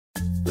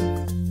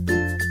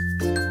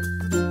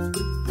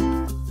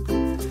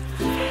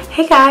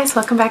Hey guys,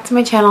 welcome back to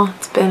my channel.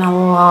 It's been a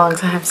long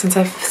time since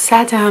I've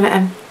sat down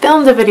and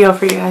filmed a video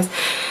for you guys,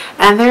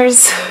 and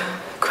there's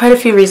quite a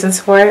few reasons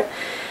for it.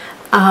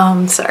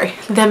 Sorry.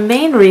 The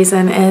main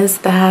reason is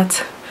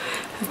that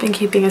I've been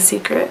keeping a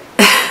secret.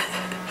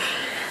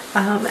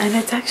 And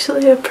it's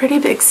actually a pretty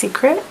big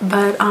secret,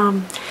 but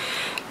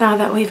now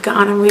that we've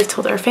gone and we've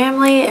told our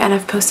family, and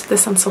I've posted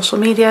this on social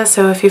media,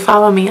 so if you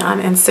follow me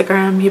on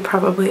Instagram, you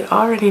probably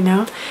already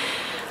know.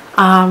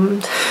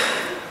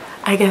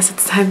 I guess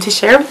it's time to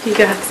share with you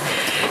guys,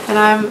 and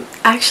I'm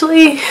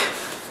actually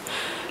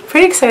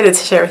pretty excited to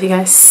share with you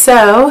guys.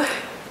 So,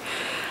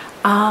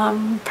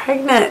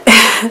 pregnant.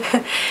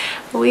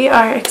 We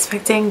are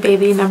expecting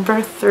baby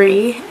number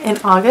 3 in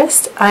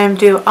August. I am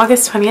due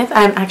August 20th.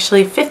 I'm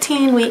actually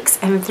 15 weeks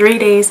and 3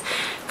 days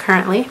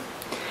currently,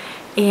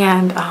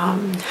 and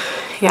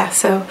yeah,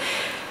 so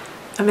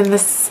I'm in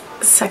this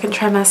second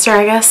trimester,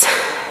 I guess.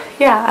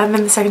 Yeah, I'm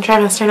in the second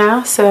trimester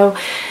now, so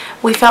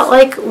we felt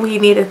like we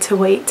needed to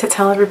wait to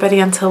tell everybody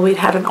until we'd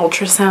had an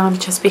ultrasound,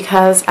 just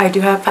because I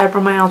do have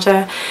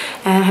fibromyalgia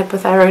and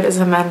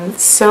hypothyroidism and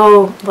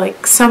so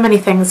many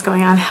things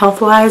going on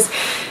health-wise,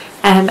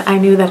 and I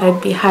knew that I'd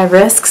be high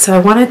risk, so I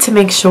wanted to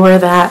make sure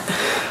that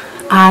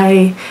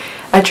I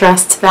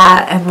addressed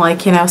that and,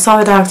 like, you know, saw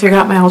the doctor,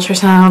 got my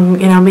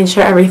ultrasound, you know, made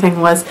sure everything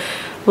was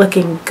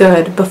looking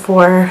good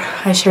before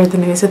I shared the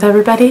news with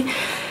everybody.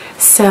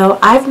 So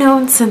I've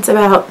known since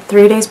about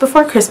 3 days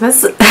before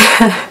Christmas.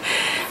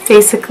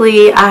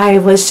 Basically, I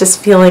was just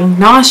feeling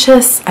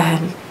nauseous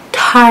and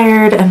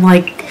tired and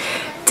like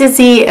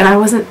dizzy, and I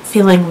wasn't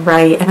feeling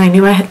right, and I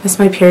knew I had missed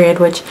my period,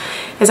 which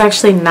is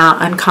actually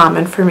not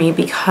uncommon for me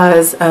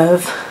because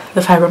of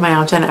the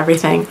fibromyalgia and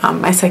everything.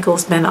 My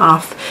cycle's been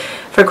off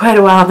for quite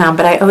a while now,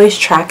 but I always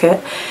track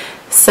it.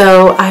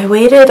 So I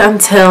waited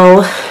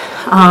until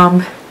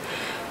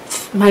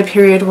my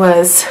period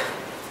was,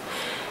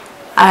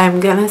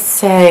 I'm gonna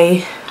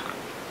say,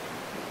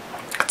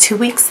 2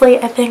 weeks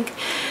late, I think.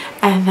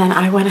 And then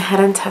I went ahead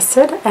and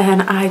tested,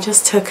 and I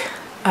just took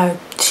a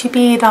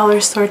cheapy dollar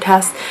store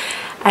test,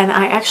 and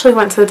I actually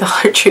went to the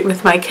Dollar Tree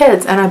with my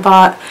kids, and I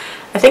bought,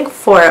 I think,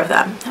 4 of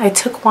them. I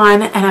took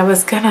one, and I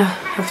was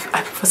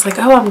like,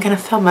 oh, I'm gonna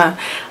film a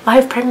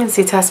live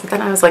pregnancy test, but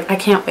then I was like, I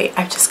can't wait,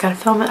 I've just gotta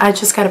film it, I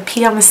just gotta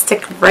pee on the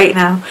stick right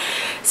now.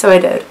 So I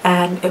did,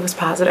 and it was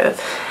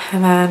positive.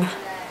 And then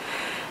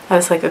I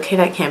was like, okay,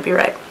 that can't be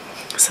right.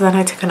 So then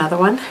I took another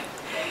one,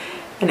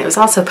 and it was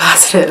also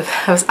positive.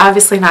 I was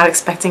obviously not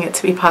expecting it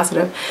to be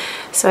positive.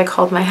 So I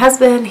called my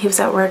husband, he was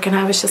at work, and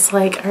I was just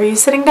like, are you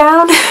sitting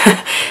down?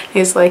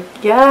 He's like,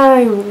 yeah,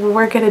 I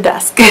work at a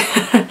desk.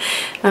 And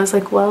I was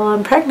like, well,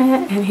 I'm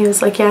pregnant. And he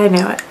was like, yeah, I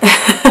knew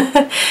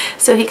it.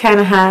 So he kind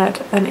of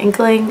had an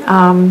inkling.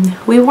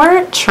 We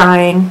weren't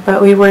trying,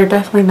 but we were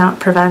definitely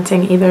not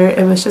preventing either.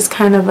 It was just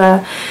kind of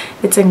a,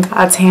 it's in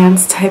God's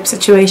hands type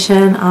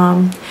situation.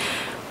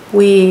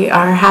 We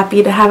are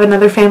happy to have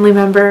another family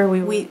member.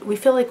 We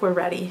feel like we're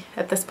ready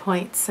at this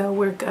point, so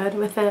we're good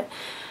with it.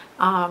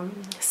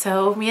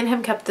 So me and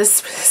him kept this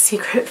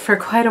secret for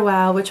quite a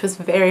while, which was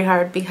very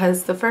hard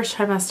because the first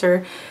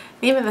trimester,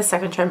 even the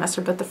second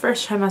trimester, but the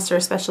first trimester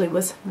especially,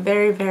 was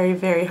very, very,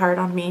 very hard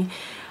on me.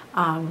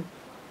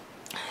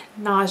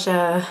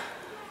 Nausea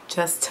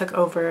just took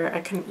over. I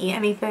couldn't eat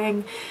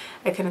anything.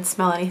 I couldn't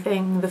smell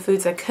anything. The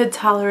foods I could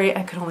tolerate,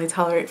 I could only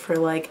tolerate for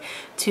like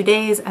 2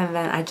 days, and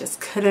then I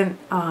just couldn't.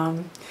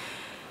 I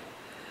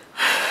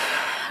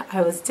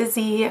was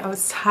dizzy, I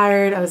was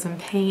tired, I was in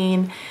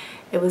pain.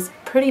 It was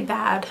pretty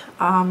bad.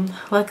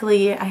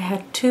 Luckily, I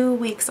had 2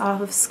 weeks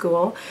off of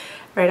school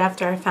right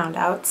after I found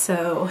out,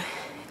 so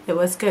it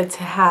was good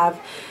to have,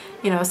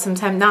 you know, some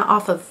time, not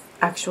off of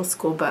actual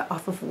school, but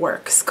off of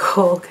work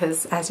school,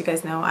 because as you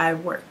guys know, I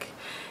work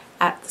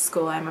at the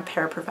school. I'm a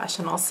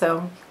paraprofessional,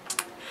 so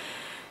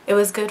it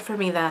was good for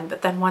me then.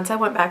 But then once I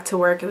went back to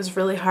work, it was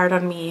really hard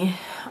on me.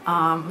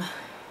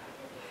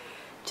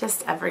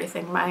 Just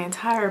everything. My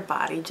entire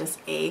body just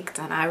ached,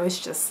 and I was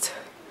just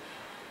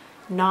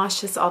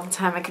nauseous all the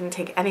time. I couldn't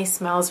take any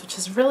smells, which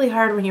is really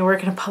hard when you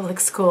work in a public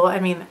school. I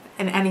mean,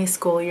 in any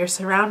school, you're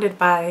surrounded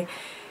by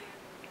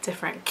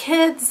different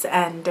kids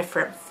and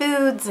different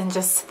foods and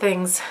just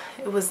things.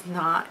 It was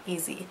not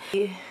easy.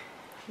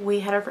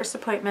 We had our first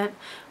appointment.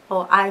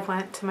 Well, I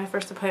went to my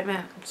first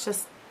appointment. It's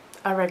just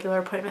a regular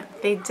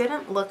appointment. They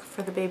didn't look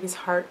for the baby's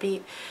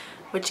heartbeat,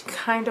 which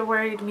kind of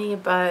worried me,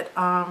 but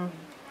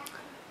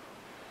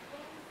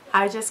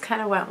I just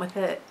kind of went with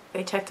it.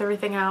 They checked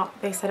everything out.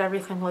 They said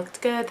everything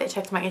looked good. They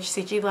checked my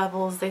HCG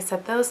levels. They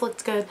said those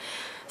looked good.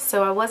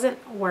 So I wasn't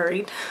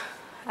worried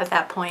at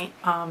that point.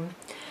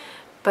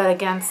 But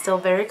again, still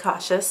very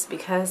cautious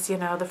because, you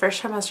know, the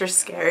first trimester is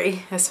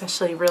scary,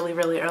 especially really,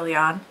 really early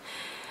on.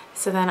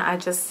 So then I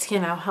just, you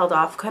know, held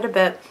off quite a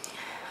bit.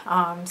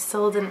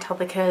 Still didn't tell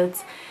the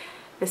kids.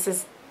 This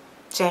is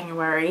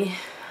January.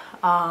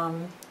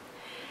 And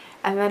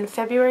then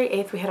February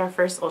 8th, we had our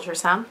first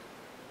ultrasound.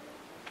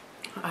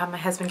 My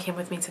husband came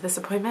with me to this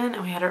appointment,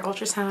 and we had our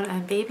ultrasound,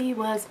 and baby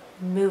was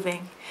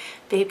moving.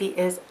 Baby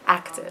is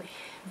active.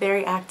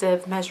 very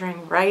active,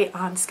 measuring right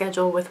on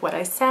schedule with what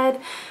I said.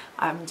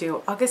 I'm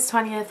due August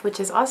 20th, which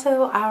is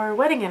also our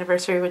wedding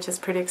anniversary, which is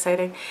pretty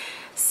exciting.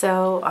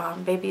 So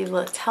baby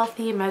looked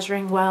healthy,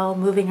 measuring well,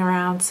 moving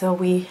around, so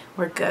we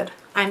were good.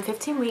 I'm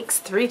 15 weeks,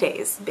 3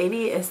 days.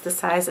 Baby is the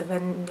size of a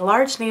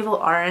large navel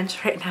orange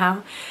right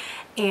now.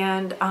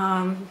 And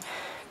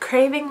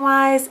craving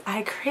wise,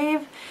 I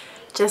crave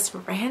just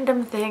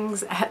random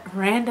things at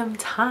random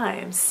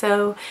times.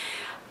 So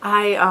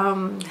I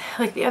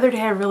like the other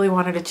day I really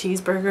wanted a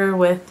cheeseburger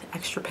with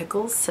extra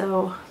pickles,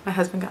 so my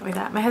husband got me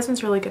that. My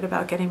husband's really good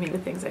about getting me the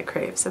things I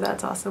crave, so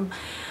that's awesome.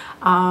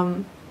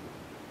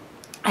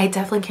 I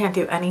definitely can't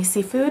do any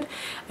seafood.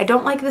 I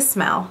don't like the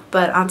smell,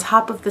 but on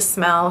top of the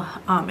smell,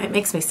 it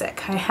makes me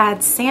sick. I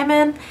had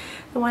salmon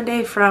the one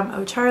day from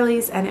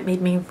O'Charlie's and it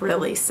made me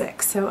really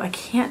sick, so I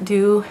can't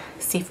do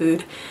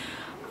seafood.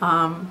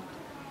 I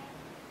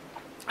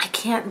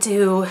can't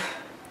do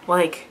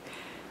like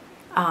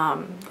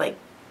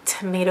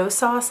tomato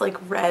sauce, like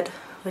red,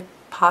 like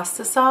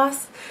pasta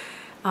sauce,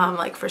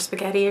 like for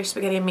spaghetti or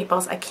spaghetti and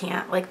meatballs. I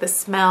can't. Like the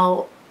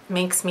smell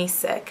makes me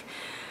sick.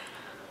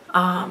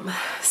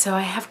 So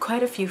I have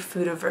quite a few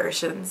food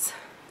aversions,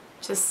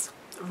 just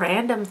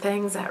random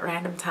things at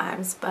random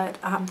times, but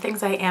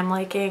things I am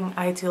liking.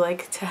 I do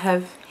like to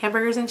have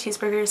hamburgers and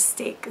cheeseburgers.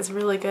 Steak is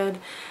really good.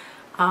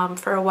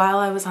 For a while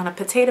I was on a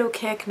potato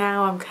kick.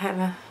 Now I'm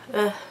kind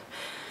of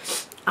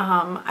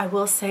I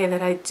will say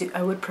that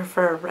I would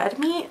prefer red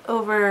meat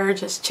over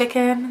just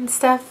chicken and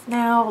stuff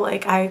now.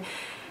 Like I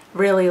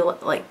really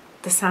like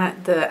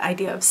the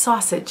idea of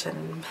sausage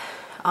and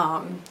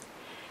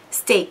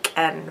steak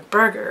and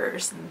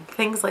burgers and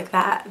things like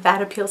that.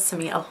 That appeals to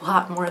me a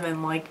lot more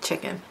than like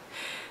chicken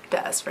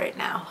does right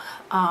now.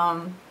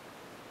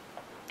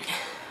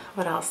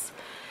 What else?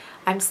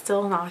 I'm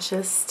still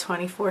nauseous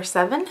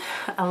 24/7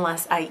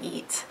 unless I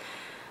eat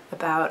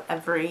about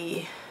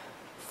every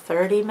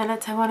 30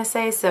 minutes, I want to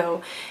say.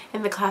 So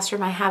in the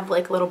classroom I have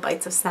like little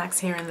bites of snacks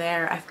here and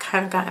there. I've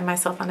kind of gotten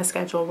myself on a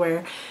schedule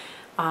where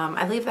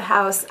I leave the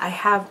house, I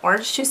have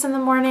orange juice in the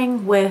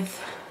morning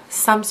with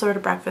some sort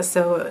of breakfast,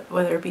 so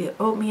whether it be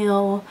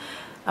oatmeal,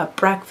 a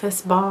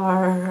breakfast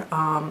bar,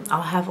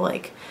 I'll have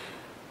like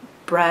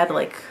bread,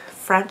 like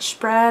French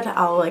bread,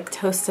 I'll like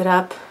toast it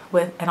up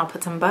with, and I'll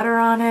put some butter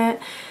on it,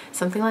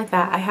 something like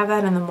that. I have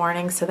that in the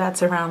morning, so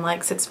that's around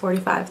like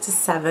 6:45 to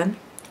 7.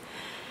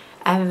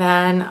 And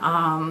then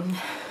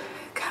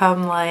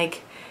come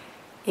like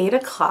 8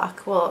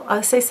 o'clock, well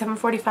I'll say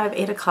 7:45,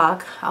 8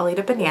 o'clock, I'll eat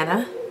a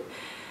banana.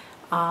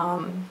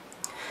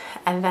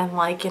 And then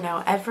like, you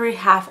know, every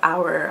half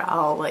hour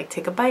I'll like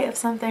take a bite of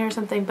something or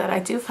something. But I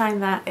do find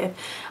that if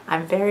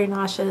I'm very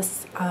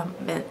nauseous,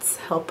 mints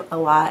help a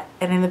lot.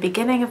 And in the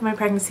beginning of my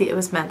pregnancy it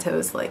was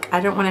Mentos. Like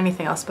I don't want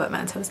anything else but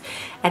Mentos,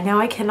 and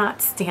now I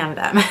cannot stand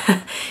them.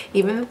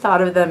 Even the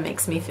thought of them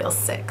makes me feel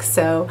sick.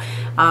 So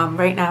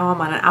right now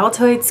I'm on an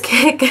Altoids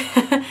kick.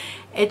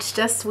 It's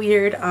just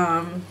weird,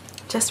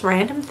 just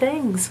random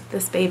things with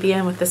this baby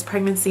and with this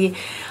pregnancy.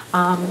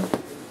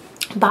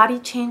 Body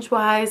change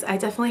wise, I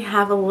definitely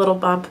have a little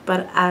bump,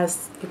 but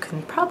as you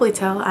can probably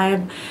tell,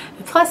 I'm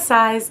a plus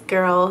size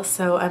girl,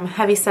 so I'm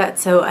heavy set.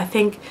 So I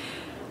think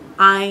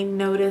I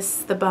notice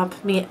the bump,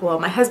 well,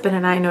 my husband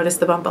and I notice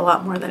the bump a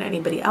lot more than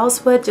anybody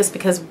else would, just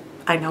because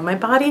I know my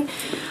body.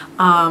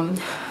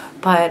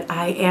 But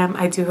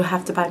I do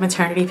have to buy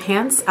maternity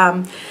pants.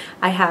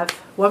 I have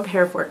one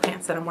pair of work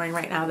pants that I'm wearing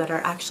right now that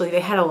are actually,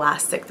 they had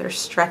elastic. They're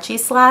stretchy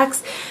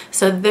slacks,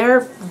 so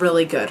they're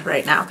really good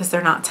right now because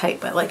they're not tight.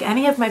 But like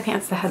any of my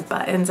pants that had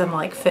buttons and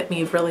like fit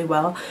me really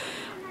well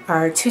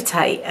are too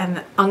tight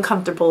and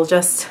uncomfortable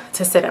just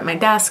to sit at my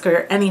desk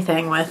or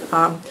anything with.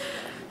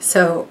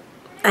 So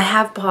I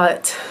have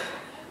bought,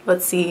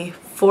 let's see,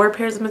 4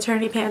 pairs of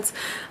maternity pants,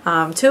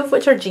 2 of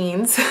which are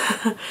jeans.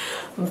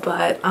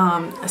 But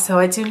so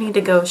I do need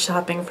to go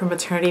shopping for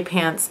maternity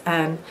pants,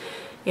 and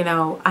you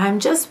know, I'm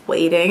just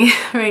waiting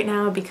right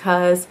now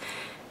because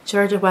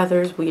Georgia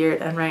weather is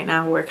weird, and right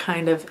now we're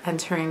kind of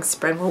entering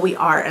spring. Well, we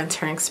are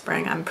entering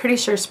spring. I'm pretty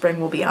sure spring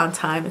will be on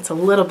time. It's a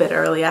little bit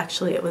early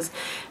actually. It was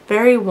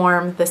very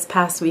warm this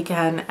past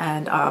weekend,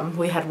 and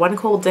we had one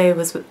cold day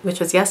which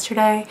was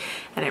yesterday,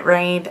 and it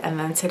rained, and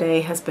then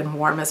today has been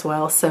warm as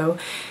well. So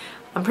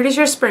I'm pretty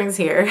sure spring's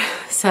here.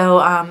 So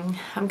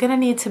I'm gonna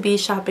need to be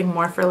shopping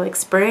more for like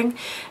spring,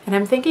 and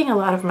I'm thinking a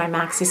lot of my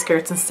maxi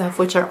skirts and stuff,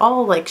 which are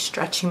all like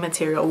stretchy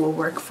material, will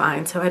work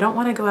fine. So I don't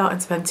want to go out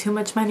and spend too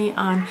much money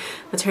on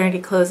maternity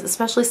clothes,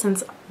 especially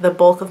since the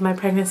bulk of my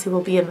pregnancy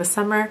will be in the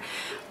summer,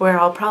 where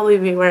I'll probably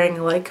be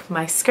wearing like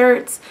my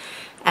skirts,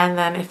 and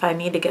then if I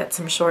need to get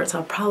some shorts,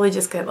 I'll probably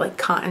just get like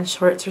cotton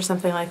shorts or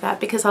something like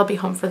that, because I'll be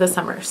home for the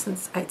summer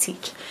since I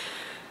teach.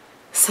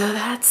 So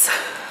that's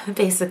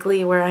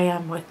basically where I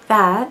am with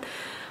that.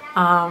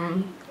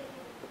 I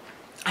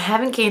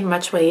haven't gained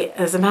much weight.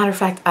 As a matter of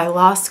fact, I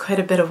lost quite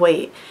a bit of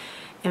weight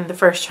in the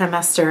first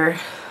trimester.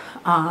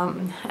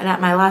 And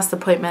at my last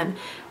appointment,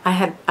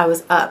 I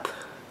was up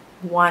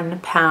 1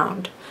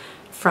 pound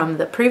from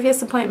the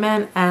previous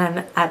appointment,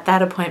 and at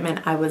that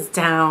appointment I was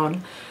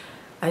down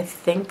I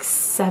think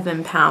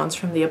 7 pounds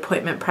from the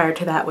appointment prior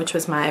to that, which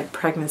was my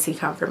pregnancy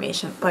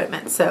confirmation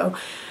appointment. So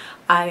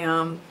I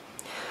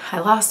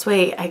lost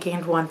weight. I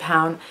gained 1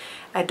 pound.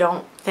 I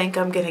don't think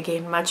I'm gonna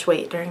gain much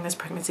weight during this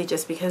pregnancy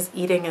just because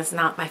eating is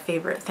not my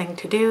favorite thing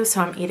to do.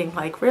 So I'm eating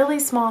like really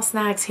small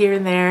snacks here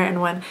and there,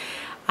 and when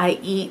I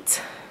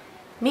eat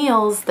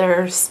meals,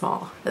 they're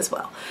small as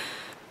well.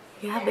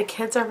 Yeah, the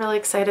kids are really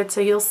excited,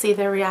 so you'll see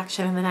their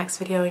reaction in the next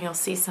video, and you'll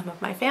see some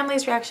of my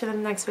family's reaction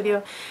in the next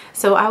video.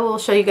 So I will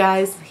show you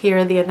guys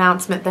here the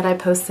announcement that I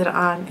posted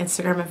on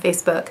Instagram and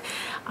Facebook.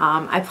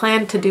 I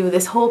planned to do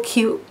this whole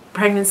cute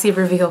pregnancy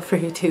reveal for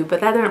YouTube, but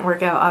that didn't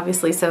work out,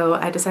 obviously, so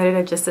I decided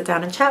I'd just sit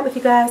down and chat with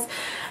you guys.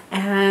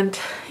 And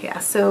yeah,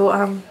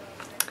 so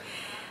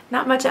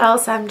not much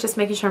else. I'm just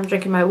making sure I'm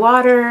drinking my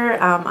water,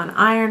 on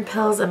iron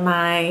pills and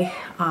my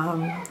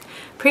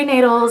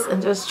prenatals,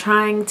 and just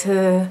trying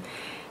to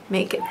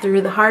make it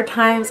through the hard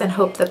times and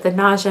hope that the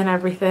nausea and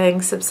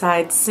everything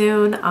subsides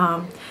soon,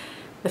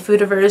 the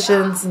food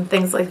aversions and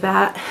things like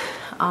that,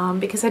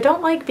 because I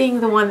don't like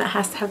being the one that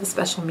has to have a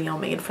special meal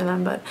made for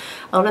them, but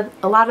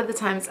a lot of the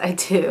times I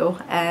do.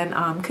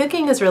 And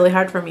cooking is really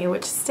hard for me,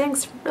 which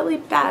stinks really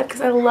bad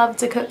because I love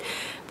to cook,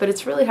 but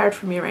it's really hard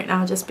for me right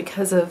now just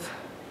because of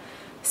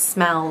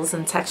smells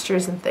and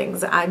textures and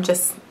things. I'm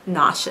just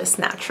nauseous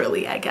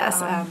naturally, I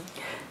guess.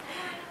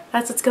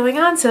 That's what's going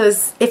on. So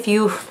if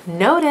you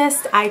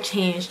noticed, I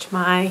changed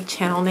my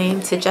channel name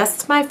to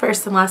just my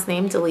first and last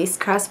name, Delis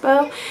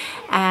Crespo,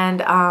 and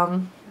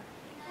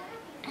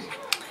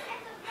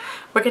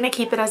we're gonna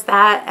keep it as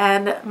that.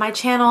 And my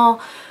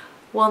channel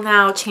will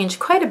now change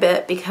quite a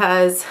bit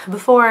because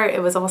before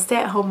it was all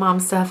stay-at-home mom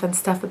stuff and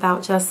stuff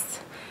about just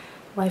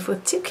life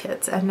with 2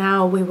 kids, and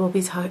now we will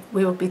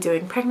be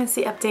doing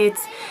pregnancy updates,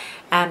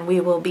 and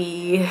we will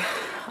be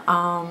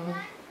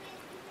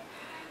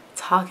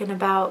talking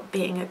about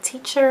being a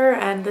teacher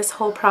and this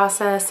whole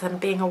process and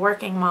being a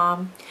working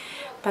mom.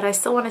 But I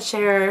still want to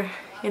share,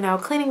 you know,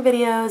 cleaning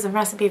videos and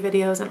recipe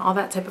videos and all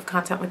that type of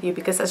content with you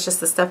because that's just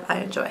the stuff I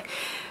enjoy.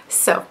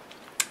 So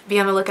be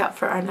on the lookout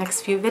for our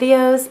next few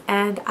videos,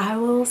 and I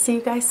will see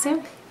you guys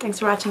soon. Thanks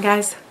for watching,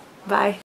 guys. Bye.